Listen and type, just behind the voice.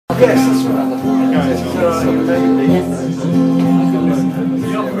Yes, that's right.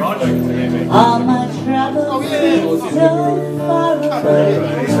 All my troubles seem so far away.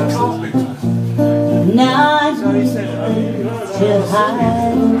 Now I need to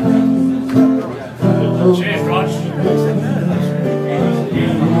hide away. Cheers, Raj.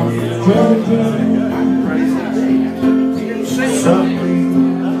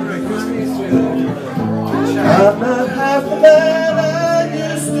 I'm not half the man I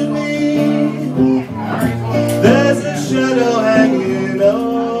used to be. There's a shadow hanging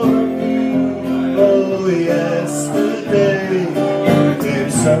over me. Oh, yesterday came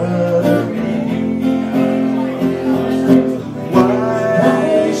suddenly.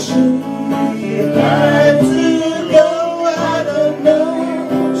 Why she had to go, I don't know.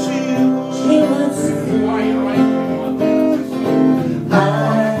 She was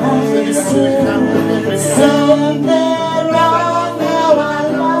something wrong. Now I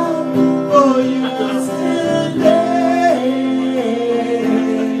long for yesterday.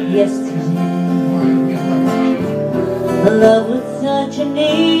 Yesterday, love was such an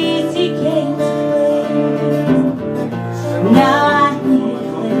easy game to play. Now I need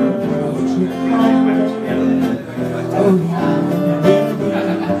to find it. Oh, now baby,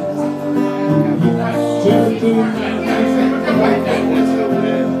 yesterday.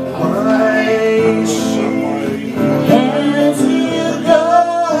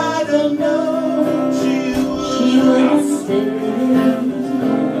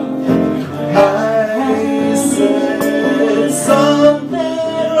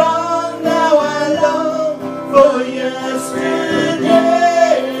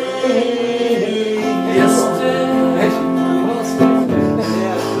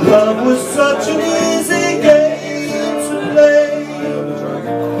 Love was such an easy game to play.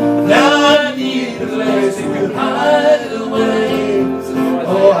 Now I need a place to hide away.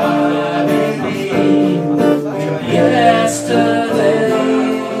 Oh, I believe yesterday.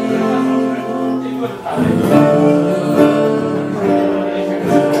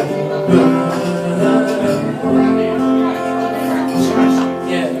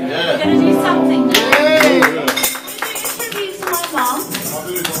 We're going to do something now. Tribute to my mum.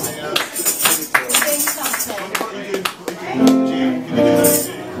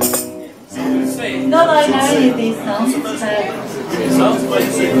 Not that I know any of these songs,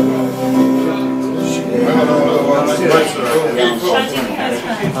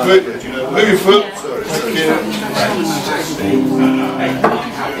 Move your foot.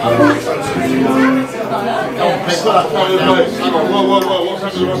 What's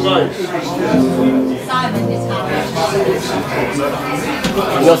happening to my face? Simon is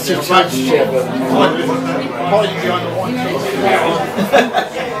Not too touched yet, but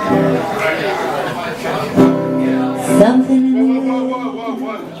something in the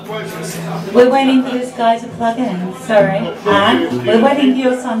We're waiting for this guy to plug in, sorry. And we're waiting for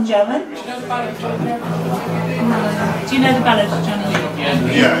your son, Joan. Do you know the ballad of Johnny?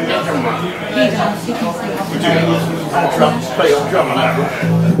 Yeah. He does, you can see. play on drum now.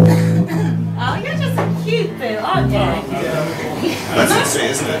 Oh, you're just a cute bit, aren't you? That's easy,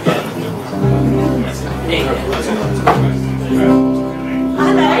 isn't it?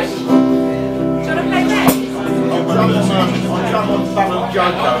 Hello. Do you want to play bass?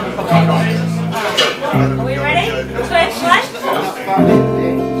 Are we ready? Play.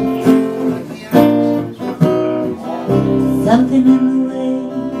 Something in the way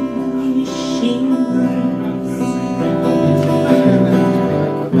she moves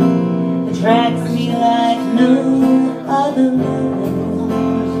attracts me like no other love.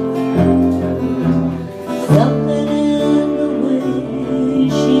 Something in the way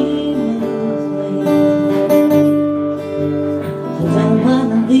she moves me. I don't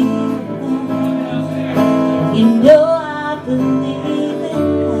wanna leave her. You know I believe in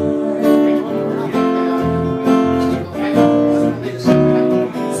her.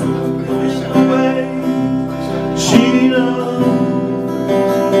 She knows,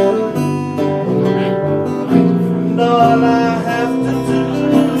 and all I have to do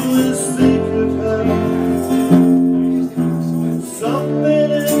is think of her. Something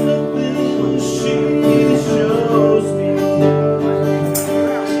in the things she shows me.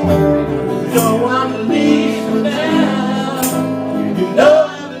 Don't want to leave her now. You know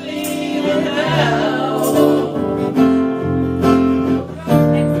I believe in her.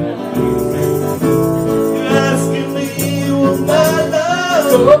 You're asking me what my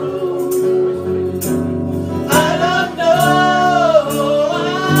love. I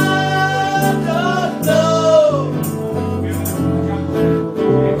don't know.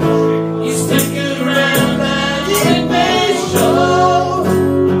 You stick around and it may show.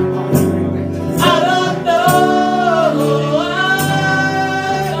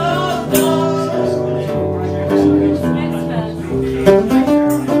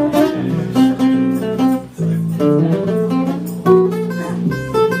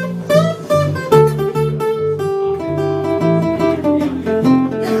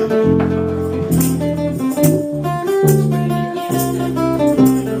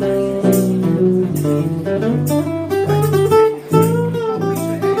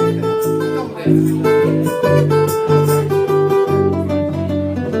 Something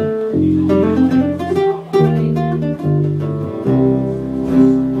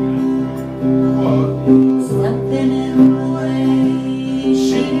in the way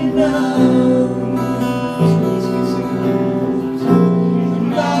she goes,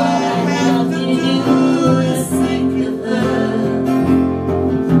 and all I have to do is think of her.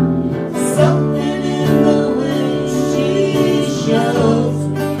 Something in the way she shows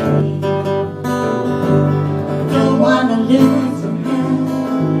me, don't wanna lose her now.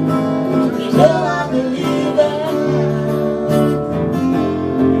 You know I believe her.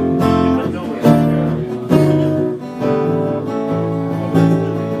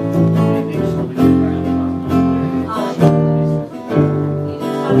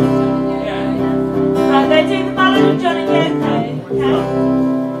 Right, they do the ballad of Johnny Cash now,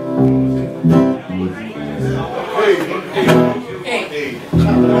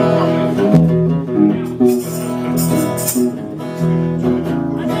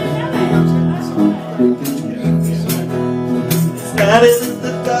 Started in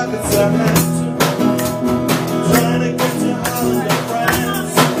the dark at Southampton, trying to get to Holland and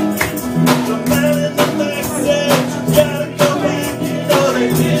France. The man in the back said, you gotta go back. You know they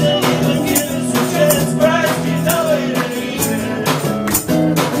didn't even give us a chance. Christ, you know it ain't easy.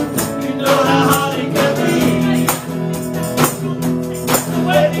 You know how hard it can be. The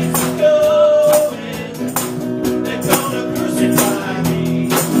way things are going, they're gonna crucify me.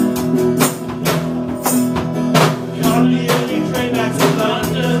 Caught me early train back to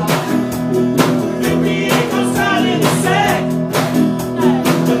London. 58 goes out in a sec.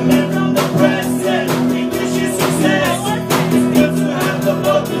 The man from the press said, we wish you success. It's good to have the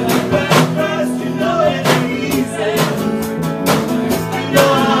both of you back. Christ, you know it ain't easy. You know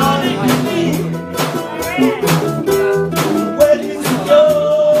how hard it can be. Where things are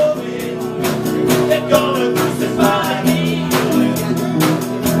going, they're gonna crucify me.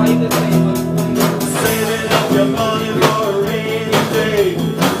 Saving up your money for a rainy day.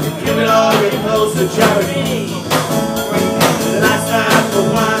 Give it all your clothes to charity. Last night the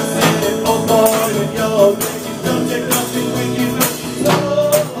wife said, oh boy, when you're baby, don't take nothing with you. So,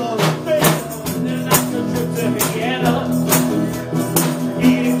 baby, then after a trip to Vienna,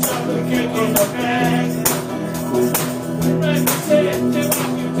 eating chocolate cake in a bag. Right, said, do what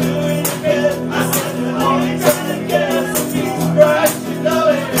you do in your bed. I said, you're only trying to get us a piece of Christ. You know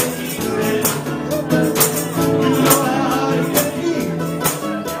it ain't easy. You know how hard it can be.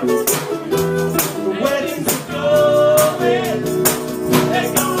 The weddings are going,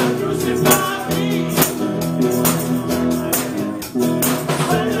 they're gonna crucify me.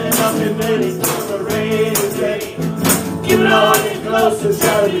 Standing up in bed for a rainy day. Give it all your clothes to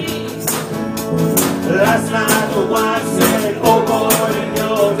charity. Last night the wife said, oh boy, when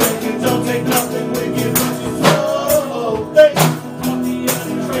you're drinking, don't take nothing with you but your soul. Hey, caught the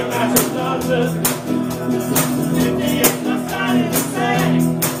early train back to London. 58 months out in the sand.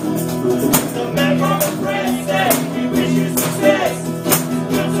 The man from the press said, we wish you success.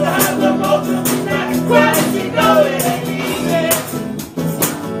 Good to have the both of you back. Christ, you know it ain't easy.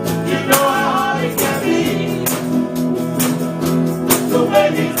 You know how hard it can be. The way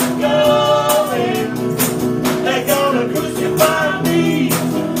things are going, they're gonna crucify me.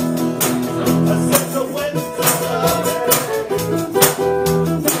 I said the way things are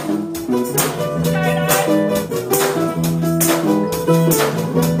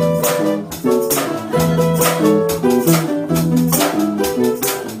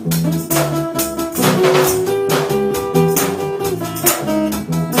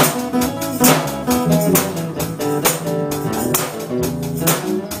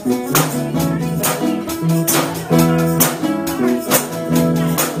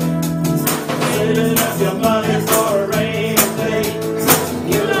saving up your money for a rainy day.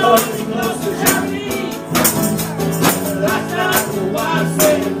 Give it all your clothes to charity. Last night the wife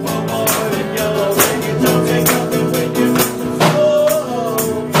said, oh boy, when you're drinking, don't take nothing with you. Oh,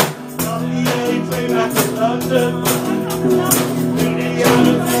 on the early train back to London. Leaning out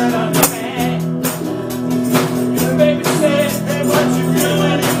of bed on the bed. Your baby said, hey, what you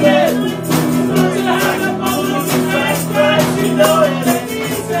doing again? Good to have the both of you back. Christ, you know it ain't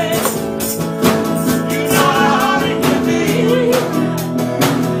easy. You know how hard it can be.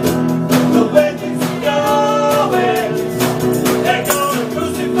 The way things are going, they're gonna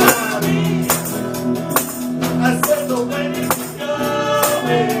crucify me. I said the way things are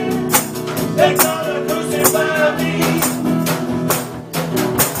going, they're gonna crucify me.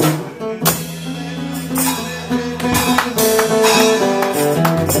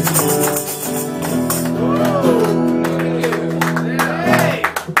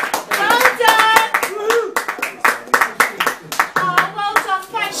 Well done!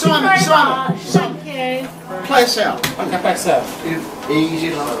 Simon, Thank you. play us out. Okay, back south.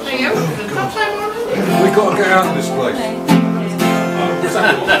 Easy like There you go. Top time on. We've got to get out of this place.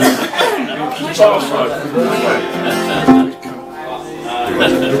 Fast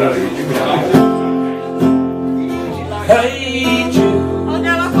road.